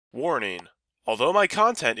Warning. Although my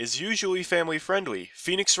content is usually family-friendly,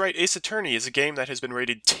 Phoenix Wright Ace Attorney is a game that has been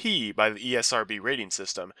rated T by the ESRB rating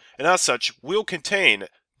system, and as such will contain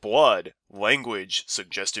blood, language,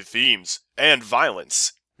 suggestive themes, and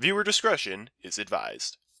violence. Viewer discretion is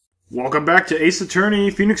advised. Welcome back to Ace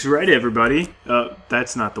Attorney, Phoenix Wright, everybody.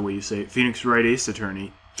 That's not the way you say it. Phoenix Wright Ace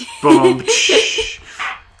Attorney. Boom.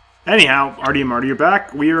 Anyhow, Arty and Marty are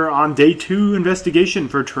back. We are on day 2 investigation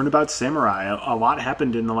for Turnabout Samurai. A lot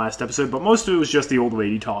happened in the last episode, but most of it was just the old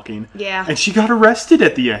lady talking. Yeah. And she got arrested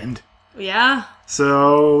at the end. Yeah.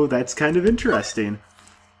 So, that's kind of interesting.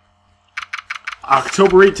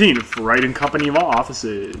 October 18th, Wright and Company Law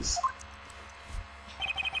Offices.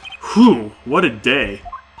 Whew, what a day.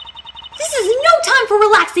 This is no time for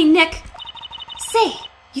relaxing, Nick! Say,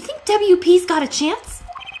 you think WP's got a chance?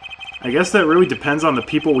 I guess that really depends on the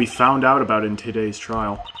people we found out about in today's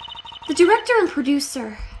trial. The director and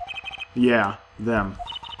producer. Yeah, them.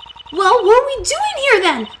 Well, what are we doing here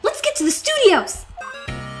then? Let's get to the studios!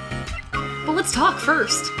 But let's talk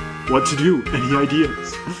first. What to do? Any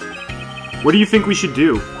ideas? What do you think we should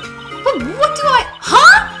do? But what do I...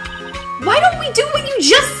 Huh? Why don't we do what you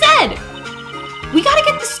just said? We gotta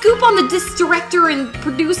get the scoop on the director and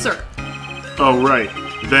producer. Oh, right.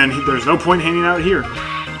 Then there's no point hanging out here.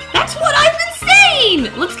 That's what I've been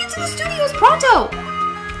saying! Let's get to the studios pronto!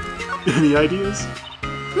 Any ideas?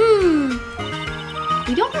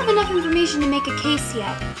 We don't have enough information to make a case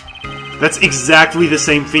yet. That's exactly the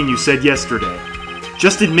same thing you said yesterday.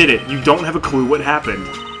 Just admit it, you don't have a clue what happened.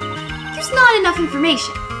 There's not enough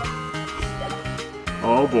information.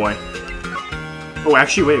 Oh boy. Oh,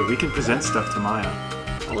 actually, wait, we can present stuff to Maya.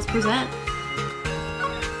 Well, let's present.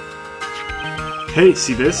 Hey,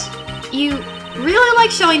 see this? You really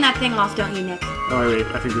like showing that thing off, don't you, Nick? Oh, wait,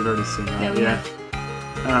 I think we've already seen that. Yeah.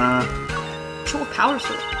 Control power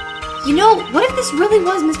sword. You know, what if this really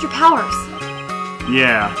was Mr. Powers?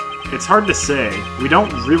 Yeah. It's hard to say. We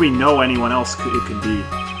don't really know anyone else it could be.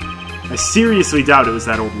 I seriously doubt it was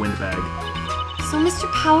that old windbag. So Mr.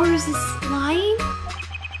 Powers is lying?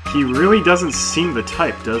 He really doesn't seem the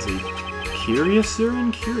type, does he? Curiouser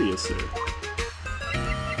and curiouser.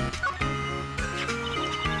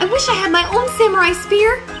 I wish I had my own samurai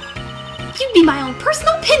spear. You'd be my own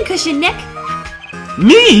personal pincushion, Nick.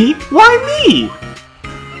 Me? Why me?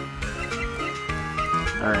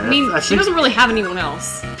 Alright, I mean, she doesn't really have anyone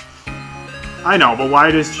else. I know, but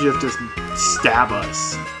why does she have to stab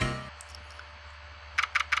us?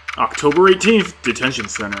 October 18th, Detention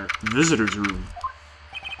Center, Visitor's Room.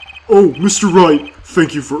 Oh, Mr. Wright,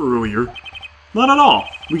 thank you for earlier. Not at all.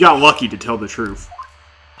 We got lucky, to tell the truth.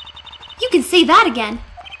 You can say that again.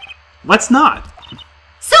 Let's not.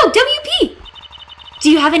 So, WP! Do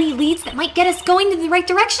you have any leads that might get us going in the right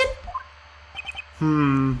direction?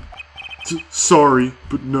 Sorry,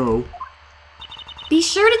 but no. Be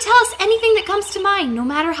sure to tell us anything that comes to mind, no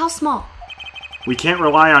matter how small. We can't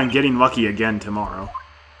rely on getting lucky again tomorrow.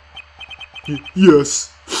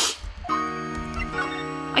 Yes.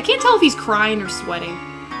 I can't tell if he's crying or sweating.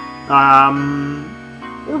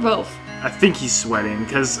 Or both. I think he's sweating,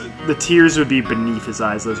 because the tears would be beneath his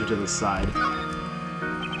eyes, those are to the side.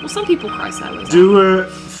 Well, some people cry sideways. Do,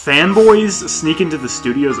 fanboys sneak into the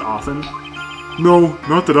studios often? No,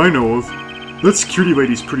 not that I know of. That security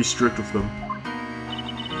lady's pretty strict with them.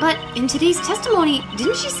 But in today's testimony,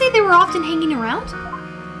 didn't she say they were often hanging around?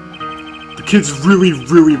 The kids really,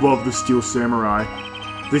 really love the Steel Samurai.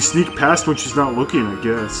 They sneak past when she's not looking, I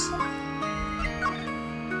guess.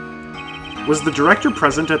 Was the director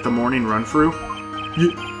present at the morning run-through?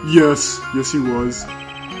 Yes he was.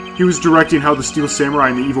 He was directing how the Steel Samurai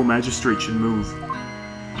and the Evil Magistrate should move.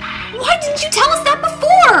 Why didn't you tell us that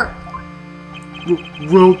before?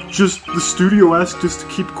 Well, just the studio asked us to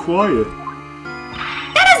keep quiet.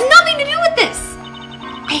 That has nothing to do with this!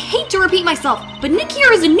 I hate to repeat myself, but Nick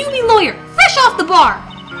here is a newbie lawyer, fresh off the bar!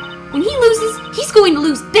 When he loses, he's going to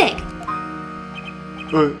lose big!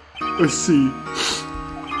 I see.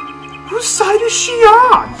 Whose side is she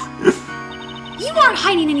on? You aren't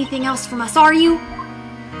hiding anything else from us, are you?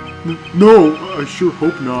 No, I sure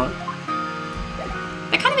hope not.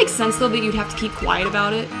 That kind of makes sense, though, that you'd have to keep quiet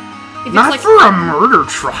about it. If it's Not like, for a murder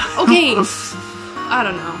trial. Okay, I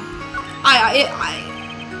don't know. I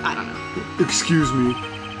don't know. Excuse me.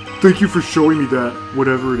 Thank you for showing me that,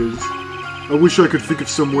 whatever it is. I wish I could think of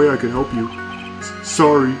some way I could help you.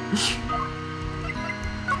 Sorry.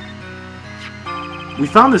 We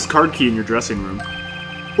found this card key in your dressing room.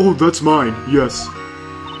 Oh, that's mine, yes.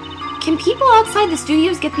 Can people outside the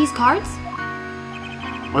studios get these cards?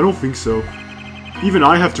 I don't think so. Even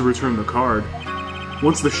I have to return the card.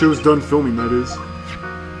 Once the show's done filming, that is.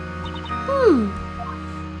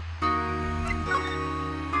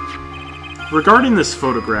 regarding this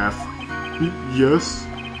photograph... Yes?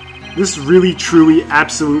 This really, truly,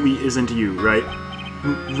 absolutely isn't you, right?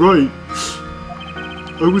 Right.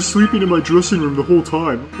 I was sleeping in my dressing room the whole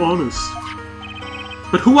time, honest.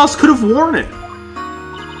 But who else could have worn it?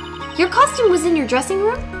 Your costume was in your dressing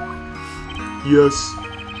room? Yes.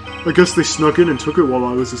 I guess they snuck in and took it while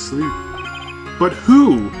I was asleep. But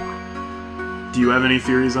who? Do you have any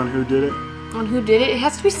theories on who did it? On who did it? It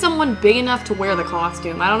has to be someone big enough to wear the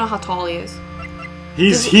costume. I don't know how tall he is.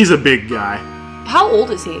 He's a big guy. How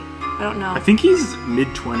old is he? I don't know. I think he's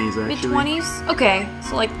mid-20s, actually. Mid-20s? Okay,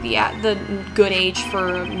 so like the good age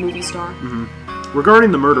for a movie star. Mm-hmm.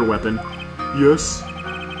 Regarding the murder weapon, yes.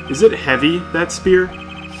 Is it heavy, that spear?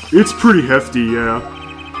 It's pretty hefty, yeah.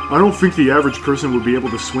 I don't think the average person would be able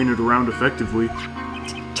to swing it around effectively.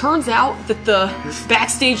 Turns out that the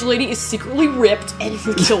backstage lady is secretly ripped and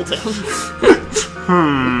killed him.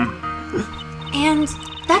 And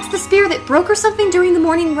that's the spear that broke or something during the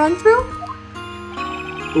morning run-through?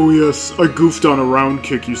 Oh yes, I goofed on a round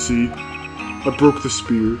kick, you see. I broke the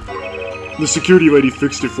spear. The security lady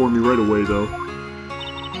fixed it for me right away, though.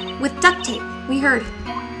 With duct tape, we heard.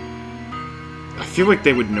 I feel like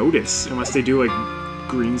they would notice, unless they do, like,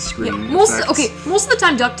 green screen effects. Most of the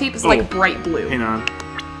time duct tape is, like, bright blue. Hang on.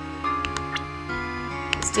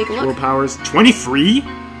 Let's take a look. Willpower's 23?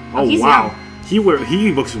 Oh, he's wow. He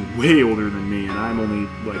looks way older than me, and I'm only,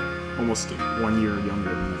 like, almost 1 year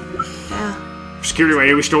younger than that. Yeah. Security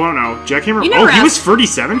lady, we still don't know. Jackhammer? Oh, he was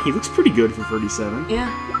 37? He looks pretty good for 37. Yeah.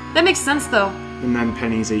 That makes sense, though. And then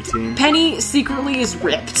Penny's 18. Penny secretly is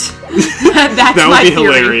ripped. That would be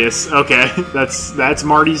hilarious. Okay, that's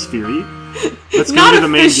Marty's theory. Let's Not go to the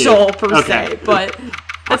main official, gate. per se, but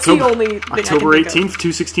that's the only thing October I can think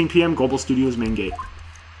 18th, 2:16 p.m., Global Studios main gate.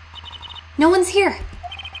 No one's here.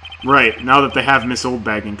 Right, now that they have Miss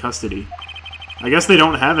Oldbag in custody. I guess they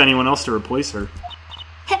don't have anyone else to replace her.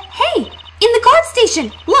 Hey! In the guard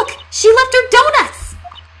station! Look! She left her donuts!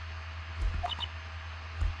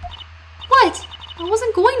 What? I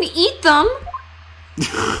wasn't going to eat them.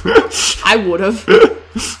 I would've.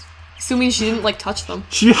 Assuming she didn't, like, touch them.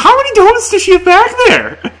 How many donuts does she have back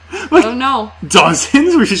there? Like, I don't know.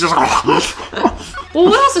 Dozens? Where she's just Well,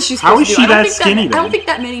 what else is she supposed How is to do? she that skinny, then? I don't think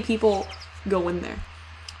that many people go in there.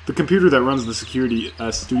 The computer that runs the security,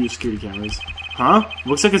 studio security cameras. Huh?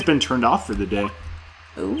 Looks like it's been turned off for the day.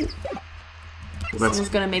 Ooh. Well, Someone's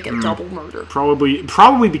gonna make a double murder.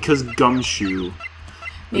 Probably because Gumshoe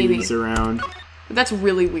is around. But that's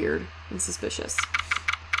really weird and suspicious.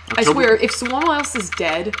 I swear, if someone else is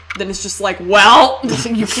dead, then it's just like, well,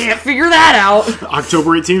 you can't figure that out.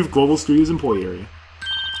 October 18th, Global Studios employee area.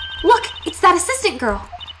 Look, it's that assistant girl.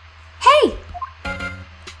 Hey!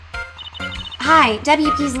 Hi,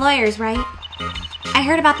 WP's lawyers, right? I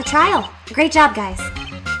heard about the trial. Great job, guys.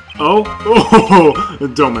 Oh,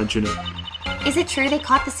 don't mention it. Is it true they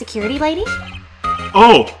caught the security lady?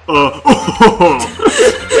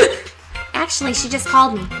 Actually, she just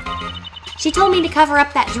called me. She told me to cover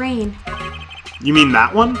up that drain. You mean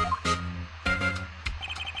that one?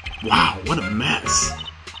 Wow, what a mess.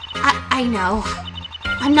 I know.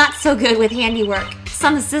 I'm not so good with handiwork.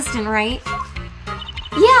 Some assistant, right?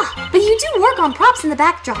 Yeah, but you do work on props in the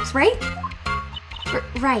backdrops, right?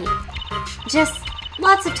 Right. Just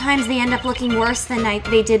lots of times they end up looking worse than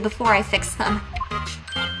they did before I fixed them.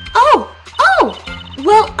 Oh!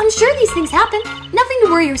 Well, I'm sure these things happen. Nothing to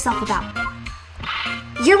worry yourself about.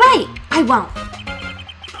 You're right. I won't.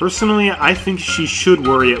 Personally, I think she should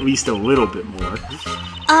worry at least a little bit more.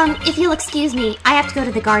 If you'll excuse me, I have to go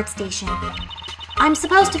to the guard station. I'm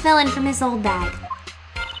supposed to fill in for Miss Oldbag.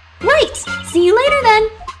 Right! See you later, then!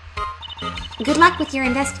 Good luck with your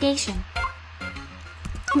investigation.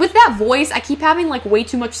 With that voice, I keep having, like, way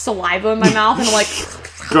too much saliva in my mouth, and I'm like...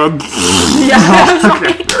 Good. Yeah,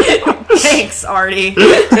 like, thanks, Arty.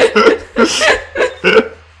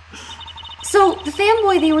 So, the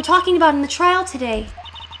fanboy they were talking about in the trial today,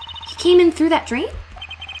 he came in through that drain?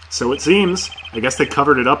 So it seems. I guess they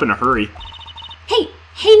covered it up in a hurry. Hey,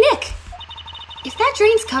 Nick! If that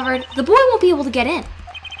drain's covered, the boy won't be able to get in.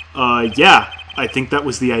 Yeah. I think that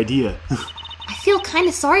was the idea. I feel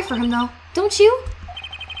kinda sorry for him, though. Don't you?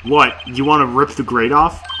 What? You want to rip the grate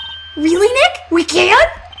off? Really, Nick? We can?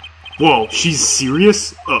 Whoa, she's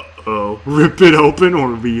serious? Uh-oh. Rip it open or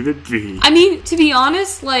leave it be. I mean, to be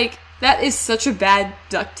honest, like, that is such a bad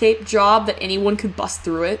duct tape job that anyone could bust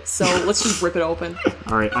through it, so let's just rip it open.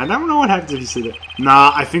 Alright, I don't know what happens if you say that.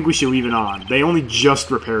 Nah, I think we should leave it on. They only just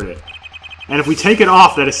repaired it. And if we take it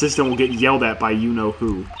off, that assistant will get yelled at by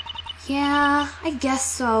you-know-who. Yeah, I guess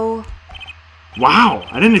so. Wow,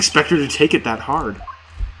 I didn't expect her to take it that hard.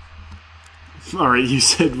 Alright, you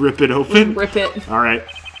said rip it open? Rip it. Alright.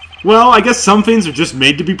 Well, I guess some things are just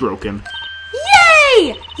made to be broken.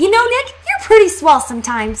 Yay! You know, Nick, you're pretty swell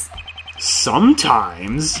sometimes.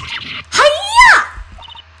 Sometimes? Hi-ya!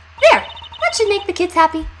 There, that should make the kids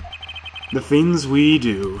happy. The things we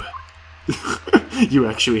do. You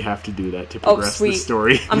actually have to do that to progress the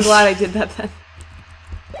story. I'm glad I did that then.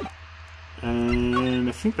 And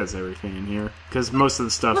I think that's everything in here. Because most of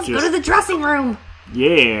the stuff Let's go to the dressing room.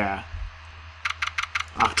 Yeah.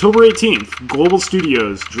 October 18th, Global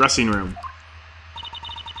Studios, dressing room.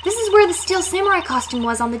 This is where the Steel Samurai costume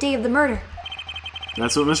was on the day of the murder.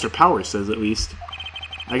 That's what Mr. Powers says, at least.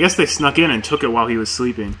 I guess they snuck in and took it while he was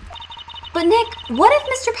sleeping. But Nick, what if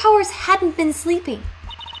Mr. Powers hadn't been sleeping?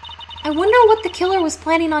 I wonder what the killer was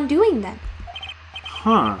planning on doing then.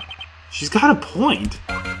 Huh. She's got a point.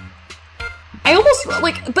 I almost,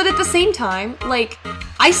 like, but at the same time, like,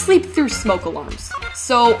 I sleep through smoke alarms.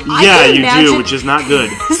 So, I could imagine, do, which is not good.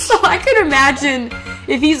 So I could imagine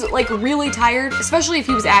if he's, like, really tired, especially if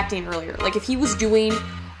he was acting earlier. Like, if he was doing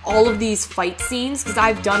all of these fight scenes, because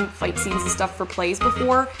I've done fight scenes and stuff for plays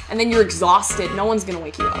before, and then you're exhausted, no one's gonna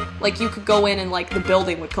wake you up. Like, you could go in and, like, the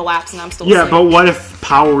building would collapse and I'm still asleep. But what if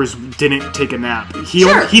Powers didn't take a nap?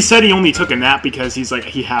 He said he only took a nap because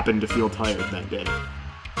he happened to feel tired that day.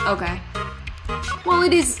 Okay. Well,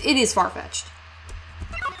 it is far-fetched.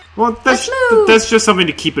 Well, that's just something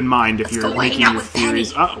to keep in mind if you're making your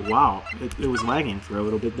theories. Penny. Oh, wow. It was lagging for a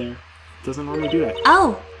little bit there. It doesn't normally do that.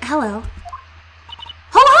 Oh, hello.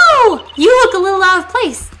 Ho-ho! You look a little out of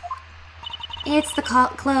place. It's the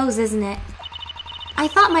clothes, isn't it? I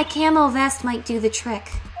thought my camo vest might do the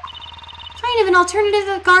trick. Kind of an alternative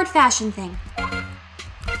to the guard fashion thing.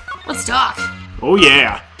 Let's talk. Oh,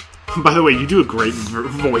 yeah. By the way, you do a great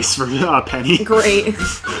voice for Penny. Great.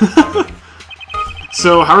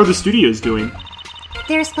 So, how are the studios doing?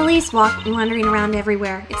 There's police wandering around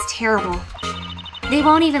everywhere. It's terrible. They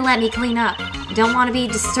won't even let me clean up. Don't want to be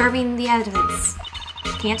disturbing the evidence.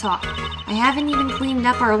 Can't talk. I haven't even cleaned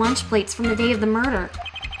up our lunch plates from the day of the murder.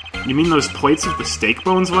 You mean those plates with the steak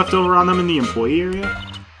bones left over on them in the employee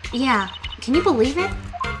area? Yeah. Can you believe it?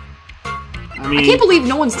 I can't believe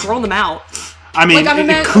no one's thrown them out. I mean, like,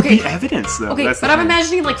 it could be evidence, though. Okay, but I'm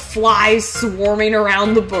imagining, like, flies swarming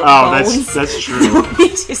around the bones. Oh, that's true.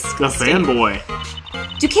 The fanboy.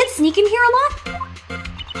 Do kids sneak in here a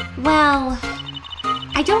lot? Well,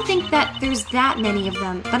 I don't think that there's that many of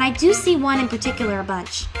them, but I do see one in particular a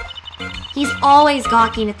bunch. He's always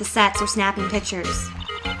gawking at the sets or snapping pictures.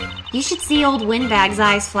 You should see old Windbag's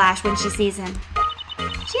eyes flash when she sees him.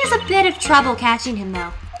 She has a bit of trouble catching him,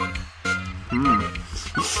 though.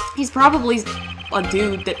 He's probably a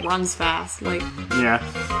dude that runs fast, like... Yeah.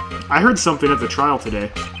 I heard something at the trial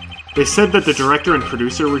today. They said that the director and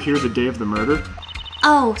producer were here the day of the murder.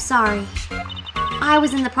 Oh, sorry. I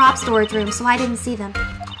was in the prop storage room, so I didn't see them.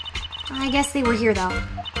 I guess they were here, though.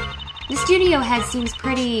 The studio head seems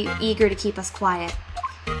pretty eager to keep us quiet.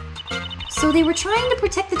 So they were trying to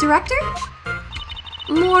protect the director?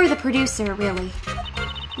 More the producer, really.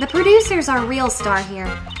 The producer's our real star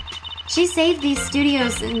here. She saved these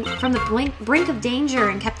studios from the brink of danger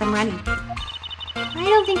and kept them running. I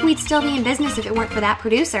don't think we'd still be in business if it weren't for that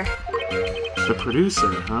producer. The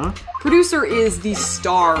producer, huh? Producer is the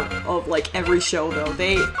star of, like, every show, though.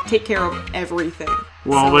 They take care of everything.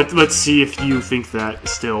 Well, so, let's see if you think that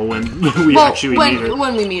still when we actually meet her.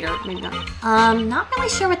 When we meet her, maybe not. Not really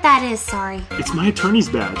sure what that is, sorry. It's my attorney's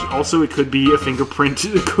badge. Also, it could be a fingerprint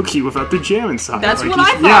cookie without the jam inside. That's what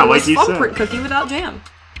I thought, was thumbprint cookie without jam.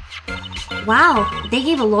 Wow, they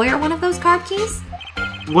gave a lawyer one of those card keys?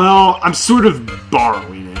 Well, I'm sort of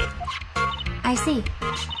borrowing it. I see.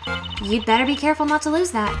 You'd better be careful not to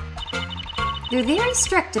lose that. They're very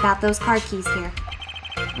strict about those card keys here.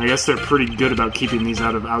 I guess they're pretty good about keeping these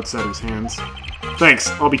out of outsiders' hands. Thanks,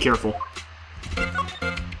 I'll be careful.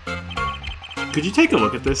 Could you take a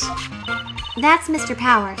look at this? That's Mr.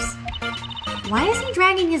 Powers. Why is he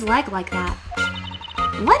dragging his leg like that?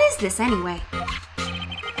 What is this anyway?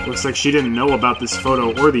 Looks like she didn't know about this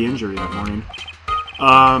photo or the injury that morning.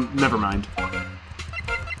 Never mind.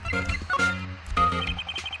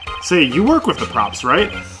 Say, you work with the props,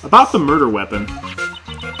 right? About the murder weapon.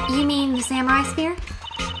 You mean the samurai spear?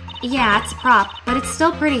 Yeah, it's a prop, but it's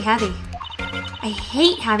still pretty heavy. I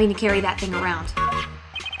hate having to carry that thing around.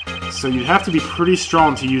 So you'd have to be pretty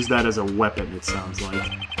strong to use that as a weapon, it sounds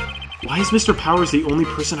like. Why is Mr. Powers the only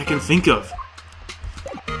person I can think of?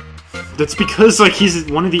 That's because, like, he's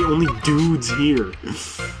one of the only dudes here.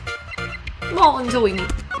 Well, until we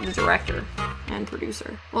meet the director and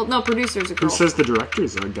producer. Well, no, producer's a girl. Who says the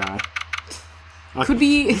director's a guy? Could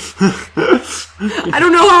be... I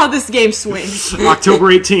don't know how this game swings. October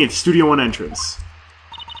 18th, Studio 1 entrance.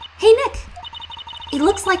 Hey, Nick. It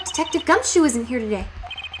looks like Detective Gumshoe isn't here today.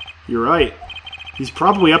 You're right. He's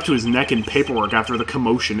probably up to his neck in paperwork after the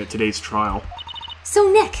commotion at today's trial.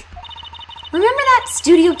 So, Nick, remember that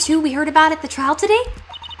Studio 2 we heard about at the trial today?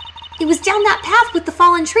 It was down that path with the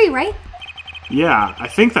fallen tree, right? Yeah, I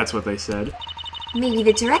think that's what they said. Maybe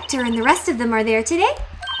the director and the rest of them are there today?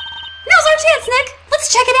 Now's our chance, Nick!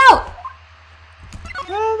 Let's check it out!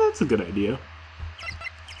 That's a good idea.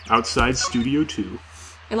 Outside Studio 2.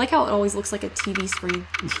 I like how it always looks like a TV screen.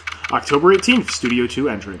 October 18th, Studio 2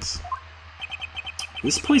 entrance.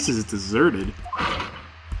 This place is deserted. Eek!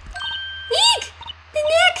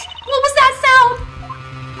 Nick! What was that sound?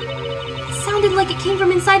 It sounded like it came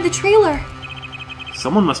from inside the trailer.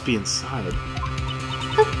 Someone must be inside.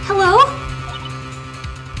 Hello?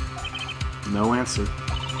 No answer.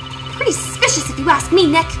 Pretty suspicious if you ask me,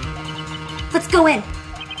 Nick. Let's go in.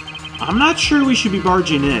 I'm not sure we should be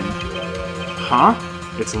barging in. Huh?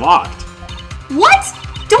 It's locked. What?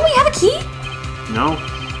 Don't we have a key? No,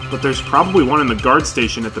 but there's probably one in the guard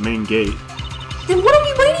station at the main gate. Then what are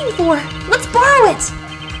we waiting for? Let's borrow it!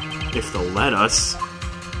 If they'll let us.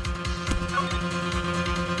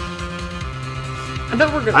 I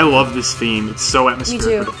bet we're gonna... I love this theme. It's so atmospheric,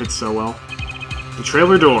 Me too. but it fits so well. The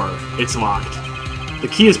trailer door. It's locked. The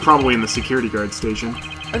key is probably in the security guard station.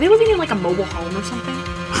 Are they living in like a mobile home or something?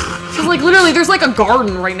 Because like literally there's like a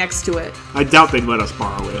garden right next to it. I doubt they'd let us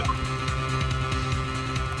borrow it.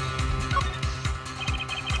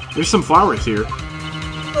 There's some flowers here.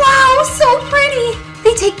 Wow, so pretty!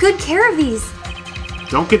 They take good care of these.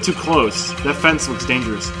 Don't get too close. That fence looks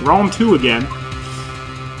dangerous. Throw them two again.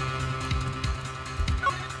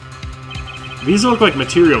 These look like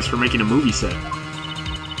materials for making a movie set.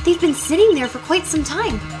 They've been sitting there for quite some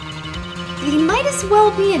time. They might as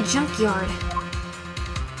well be a junkyard.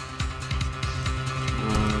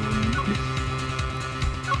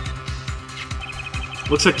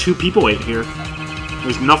 Looks like two people ate here.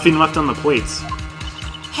 There's nothing left on the plates.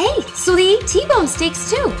 Hey, so they ate T-bone steaks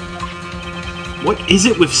too. What is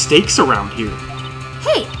it with steaks around here?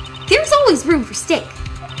 Hey, there's always room for steak.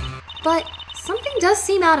 But something does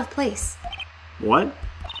seem out of place. What?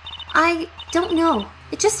 I don't know.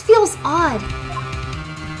 It just feels odd.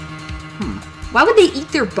 Why would they eat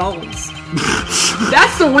their bones?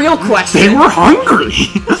 That's the real question. They were hungry!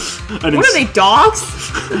 What are they, dogs?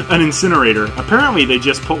 An incinerator. Apparently they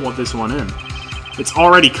just put this one in. It's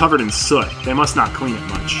already covered in soot. They must not clean it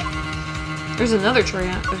much. There's another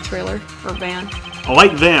trailer or van. A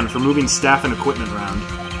light van for moving staff and equipment around.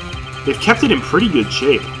 They've kept it in pretty good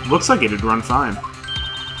shape. Looks like it'd run fine.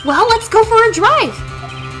 Well, let's go for a drive.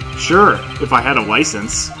 Sure, if I had a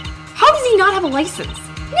license. How does he not have a license?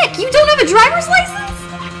 Nick, you don't have a driver's license?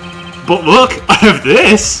 But look, I have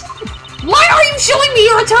this! Why are you showing me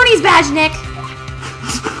your attorney's badge, Nick?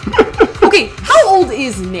 Okay, how old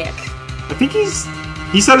is Nick? I think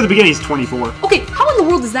he said at the beginning he's 24. Okay, how in the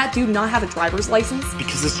world does that dude not have a driver's license?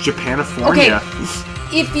 Because it's Japanifornia.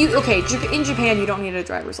 Okay, in Japan you don't need a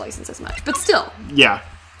driver's license as much, but still. Yeah.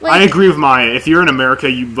 Like, I agree with Maya. If you're in America,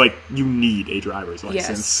 you need a driver's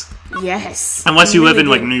license. Yes. Unless you live in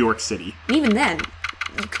really like New York City. Even then,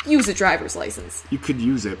 you could use a driver's license. You could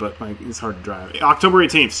use it, but like it's hard to drive. October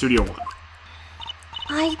 18th, Studio 1.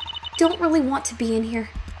 I don't really want to be in here.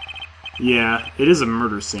 Yeah, it is a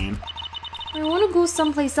murder scene. I want to go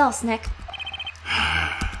someplace else, Nick.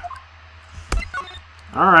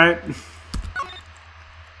 Alright.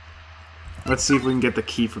 Let's see if we can get the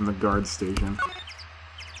key from the guard station.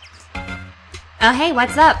 Oh, hey,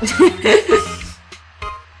 what's up?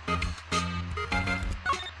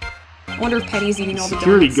 I wonder if Penny's eating all the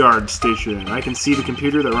Security donuts. guard station. I can see the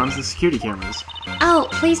computer that runs the security cameras. Oh,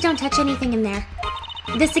 please don't touch anything in there.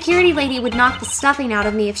 The security lady would knock the stuffing out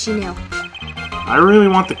of me if she knew. I really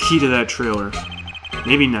want the key to that trailer.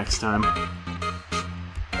 Maybe next time.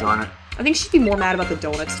 Darn it. I think she'd be more mad about the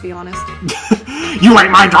donuts, to be honest. You ate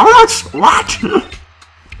my donuts? What?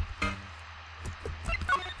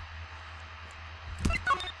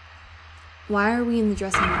 Why are we in the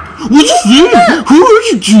dressing room? What's that? Who are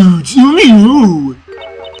you dudes? Only you.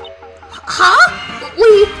 Huh?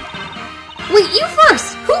 Wait, you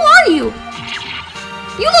first! Who are you?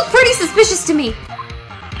 You look pretty suspicious to me.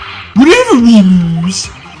 Whatever, memes.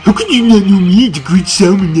 How could you not know me at the Great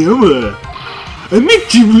Salmonella? I'm a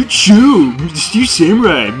TV show. Mr.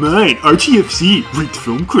 Samurai, mine, RTFC, rate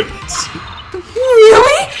film credits.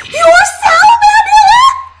 Really? You're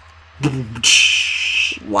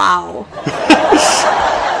Salmonella? Wow.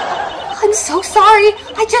 I'm so sorry.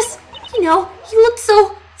 I just, you looked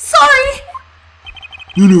so sorry.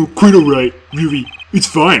 No, quite alright. Really, it's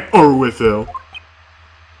fine, ROFL.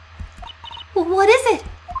 Well, what is it?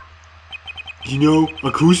 You know,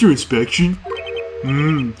 a closer inspection?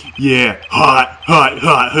 Yeah,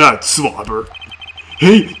 hot, slobber.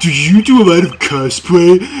 Hey, do you do a lot of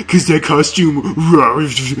cosplay? Cause that costume... Rock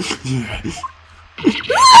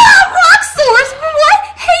sores? What?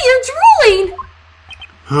 Hey, you're drooling!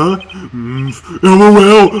 Huh?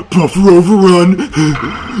 LOL, buffer overrun.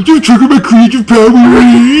 You're triggering my creative powers.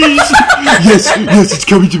 Yes, it's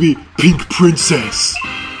coming to me. Pink Princess.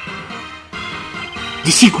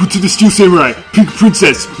 The sequel to the Steel Samurai, Pink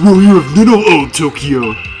Princess, Warrior of Little Old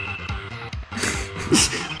Tokyo.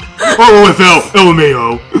 ROFL,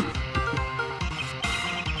 LMAO.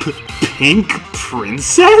 Pink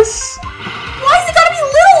Princess? Why's it gotta be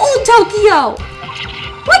Little Old Tokyo?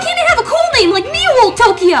 Why can't it have a cool name like New Old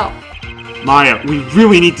Tokyo? Maya, we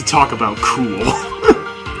really need to talk about cool.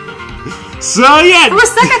 So yeah. For a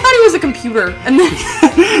sec, I thought he was a computer, and then...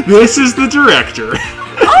 This is the director.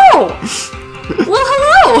 Oh! Well,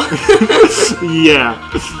 hello! Yeah.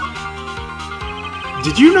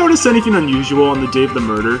 Did you notice anything unusual on the day of the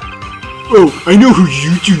murder? Oh, I know who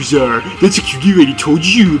you twos are. That's a cutie lady told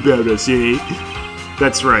you about us, eh?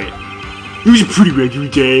 That's right. It was a pretty regular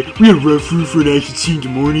day. We had ROFL for an action scene in the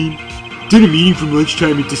morning. Did a meeting from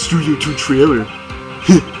lunchtime at the Studio 2 trailer.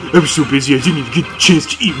 I was so busy I didn't even get the chance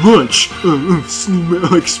to eat lunch.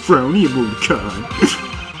 Like Sprowny and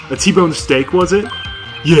Mordecai. A T-bone steak, was it?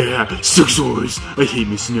 Yeah, suck sores. I hate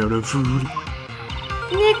missing out on food.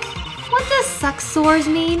 Nick, what does suck sores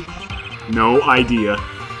mean? No idea.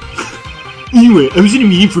 Anyway, I was in a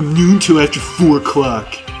meeting from noon till after 4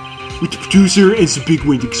 o'clock. With the producer and some big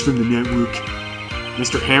windings from the network.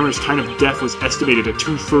 Mr. Hammer's time of death was estimated at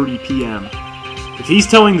 2:30 p.m. If he's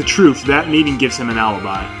telling the truth, that meeting gives him an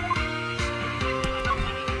alibi.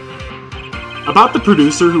 About the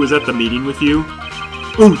producer who was at the meeting with you.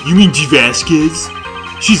 Oh, you mean G. Vasquez?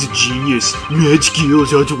 She's a genius. Mad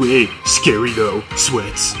skills all the way. Scary though.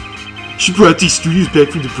 Sweats. She brought these studios back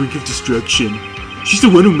from the brink of destruction. She's the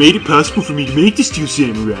one who made it possible for me to make the Steel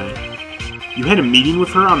Samurai. You had a meeting with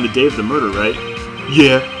her on the day of the murder, right?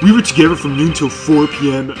 Yeah, we were together from noon till 4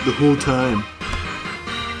 p.m. the whole time.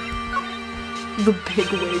 The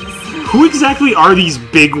bigwigs. Who exactly are these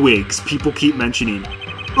bigwigs people keep mentioning?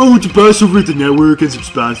 Oh, it's a boss over at the network and some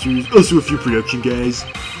sponsors, also a few production guys.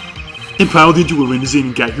 They piled into a limousine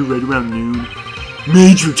and got here right around noon.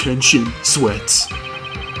 Major tension. Sweats.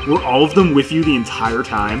 Were all of them with you the entire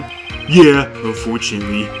time? Yeah,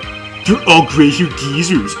 unfortunately. They're all gray-haired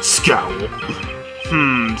geezers. Scowl.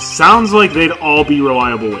 Sounds like they'd all be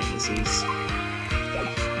reliable witnesses.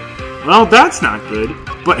 Well, that's not good.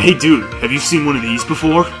 But hey dude, have you seen one of these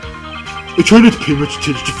before? I try not to pay much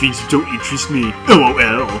attention to things that don't interest me.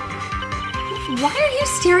 LOL. Why are you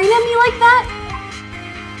staring at me like that?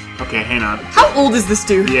 Okay, hang on. How old is this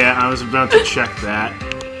dude? Yeah, I was about to check that.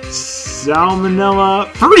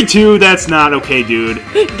 Salmonella 32, that's not okay, dude.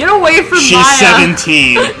 Get away from She's Maya.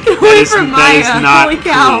 17. Get away from Maya. That is not Holy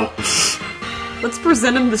cow. cool. Let's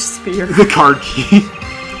present him the spear. The card key.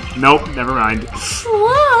 Nope, never mind.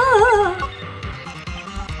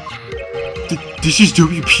 This is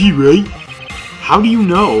WP, right? How do you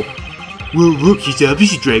know? Well, look, he's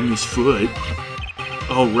obviously dragging his foot.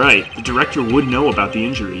 Oh, right. The director would know about the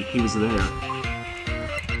injury. He was there.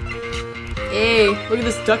 Hey, look at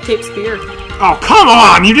this duct tape spear. Oh, come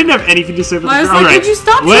on! You didn't have anything to say for the I was girl. like, could you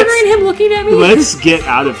stop triggering him looking at me? Let's get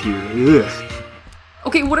out of here. Ugh.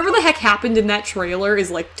 Okay, whatever the heck happened in that trailer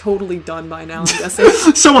is like totally done by now, I'm guessing.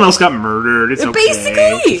 Someone else got murdered. It's okay.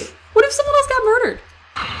 Basically! What if someone else got murdered?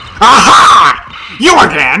 Aha! You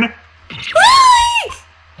again!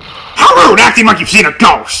 How rude, acting like you've seen a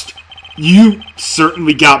ghost! You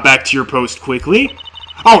certainly got back to your post quickly.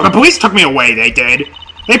 Oh, the police took me away, they did.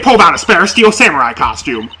 They pulled out a spare Steel Samurai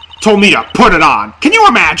costume. Told me to put it on. Can you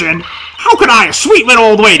imagine? How could I, a sweet little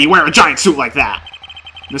old lady, wear a giant suit like that?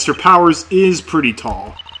 Mr. Powers is pretty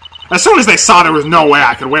tall. As soon as they saw there was no way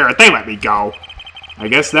I could wear it, they let me go. I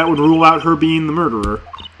guess that would rule out her being the murderer.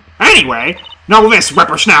 Anyway, know this,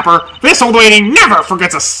 whippersnapper. This old lady never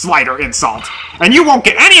forgets a slighter insult. And you won't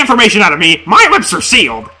get any information out of me. My lips are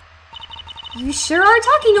sealed. You sure are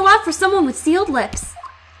talking a lot for someone with sealed lips.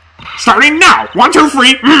 Starting now! 1, 2,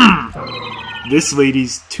 3, This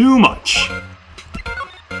lady's too much.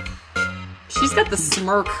 She's got the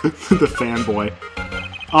smirk. The fanboy.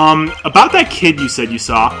 About that kid you said you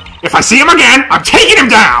saw. If I see him again, I'm taking him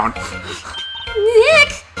down!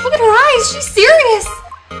 Nick, look at her eyes. She's serious.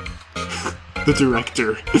 The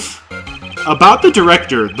director. About the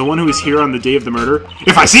director, the one who was here on the day of the murder.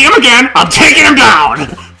 If I see him again, I'm taking him down!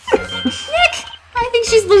 Nick, I think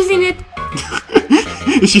she's losing it.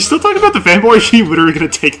 Is she still talking about the fanboy? Is she literally gonna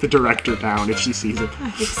take the director down if she sees it? I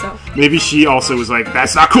think so. Maybe she also was like,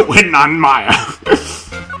 that's not cool, hitting on Maya.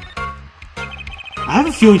 I have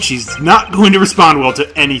a feeling she's not going to respond well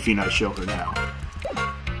to anything I show her now.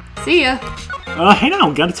 See ya. Hang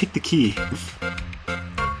on, gotta take the key.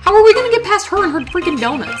 How are we gonna get past her and her freaking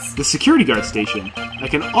donuts? The security guard station. I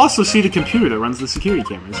can also see the computer that runs the security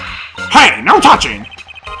cameras. Hey, no touching!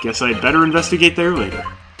 Guess I'd better investigate there later.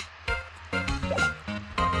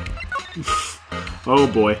 Oh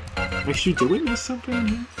boy. Actually, did we miss something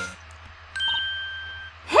here?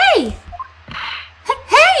 Hey!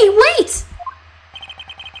 Hey, wait!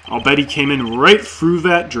 I'll bet he came in right through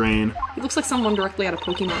that drain. He looks like someone directly out of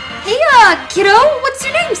Pokemon. Hey, kiddo, what's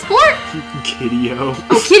your name, sport? Kiddio.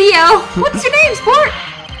 Oh, kiddio, what's your name, sport?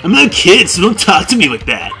 I'm not a kid, so don't talk to me like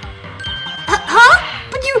that. Huh?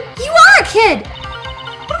 But you are a kid!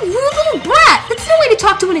 What a rude little brat! That's no way to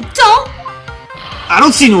talk to an adult! I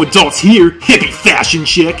don't see no adults here, hippie fashion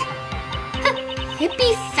chick.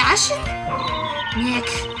 Hippie fashion? Nick,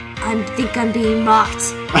 I think I'm being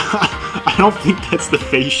mocked. I don't think that's the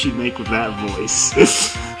face she'd make with that voice.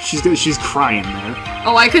 She's crying there.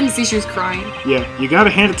 Oh, I couldn't see she was crying. Yeah, you gotta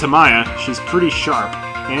hand it to Maya. She's pretty sharp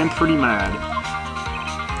and pretty mad.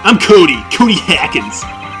 I'm Cody Hackins.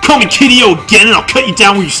 Call me Kiddio again and I'll cut you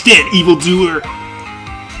down where you stand, evildoer.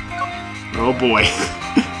 Oh boy,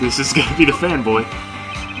 this is gonna be the fanboy.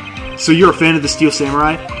 So you're a fan of the Steel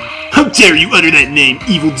Samurai? How dare you utter that name,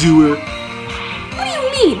 evildoer? What do you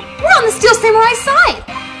mean? We're on the Steel Samurai side!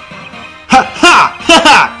 Ha ha! Ha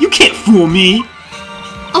ha! You can't fool me!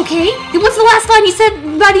 Okay, then what's the last line you said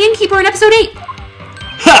about the innkeeper in episode 8?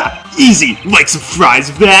 Ha! Easy! Like some fries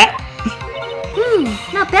of that?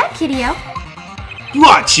 Not bad, kiddio.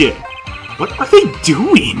 Watch it! What are they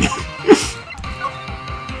doing?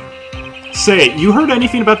 Say, you heard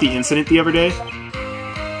anything about the incident the other day?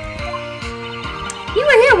 You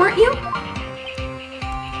were here, weren't you?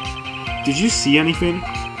 Did you see anything?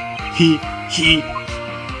 He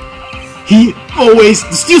always,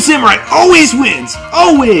 the Steel Samurai always wins!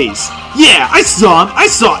 Always! Yeah, I saw him! I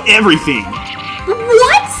saw everything!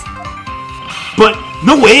 What? But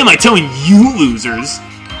no way am I telling you losers!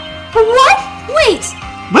 What? Wait!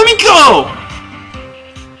 Let me go!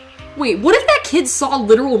 Wait, what if that kid saw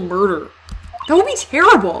literal murder? That would be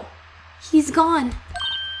terrible. He's gone.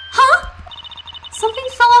 Huh? Something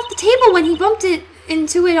fell off the table when he bumped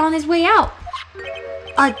into it on his way out.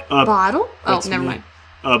 A bottle? Oh, That's never me. mind.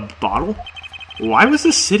 A bottle? Why was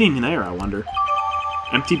this sitting there, I wonder?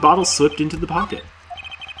 Empty bottle slipped into the pocket.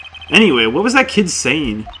 Anyway, what was that kid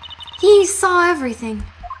saying? He saw everything.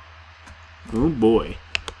 Oh boy.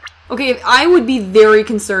 Okay, I would be very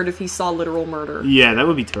concerned if he saw literal murder. Yeah, that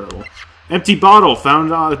would be terrible. Empty bottle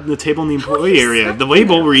found on the table in the employee area. The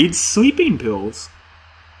label reads sleeping pills.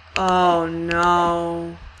 Oh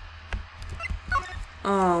no.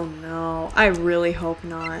 Oh no. I really hope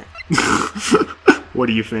not. What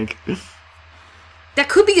do you think? That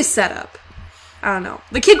could be a setup. I don't know.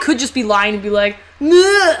 The kid could just be lying and be like,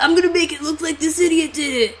 "Nah, I'm gonna make it look like this idiot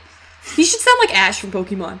did it." He should sound like Ash from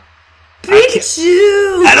Pokemon.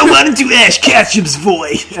 Pikachu! I don't want to do Ash Ketchum's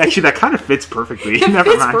voice. Actually, that kind of fits perfectly. It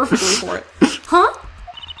Never fits mind. perfectly for it. Huh?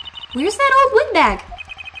 Where's that old windbag?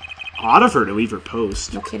 Odd of her to leave her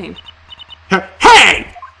post. No kidding.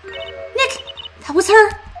 Hey! Nick, that was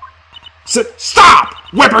her. Stop!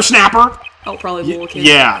 Whippersnapper! Oh, probably the little kid.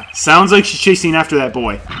 Yeah, sounds like she's chasing after that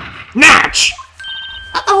boy. Natch!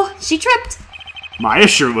 Uh-oh, she tripped. Maya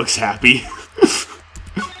sure looks happy.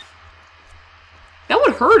 That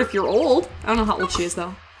would hurt if you're old. I don't know how old she is,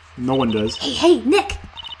 though. No one does. Hey, Nick.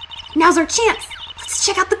 Now's our chance. Let's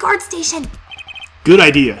check out the guard station. Good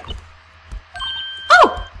idea.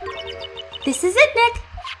 Oh! This is it, Nick.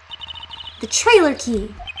 The trailer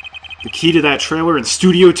key. The key to that trailer in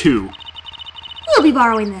Studio 2. We'll be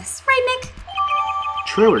borrowing this, right, Nick?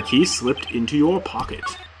 Trailer key slipped into your pocket.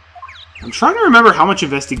 I'm trying to remember how much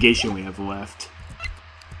investigation we have left.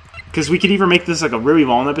 Because we could either make this like a really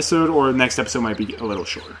long episode, or the next episode might be a little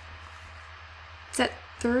shorter. Is that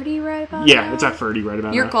 30 right about Yeah, now? it's at 30 right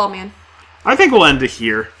about Your now. call, man. I think we'll end it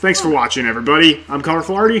here. Thanks for watching, everybody. I'm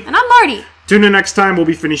Colorful Arty. And I'm Marty. Tune in next time. We'll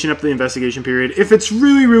be finishing up the investigation period. If it's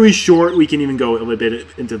really, really short, we can even go a little bit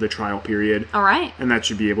into the trial period. All right. And that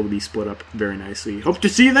should be able to be split up very nicely. Hope to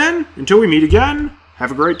see you then. Until we meet again,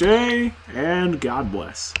 have a great day, and God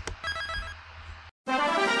bless.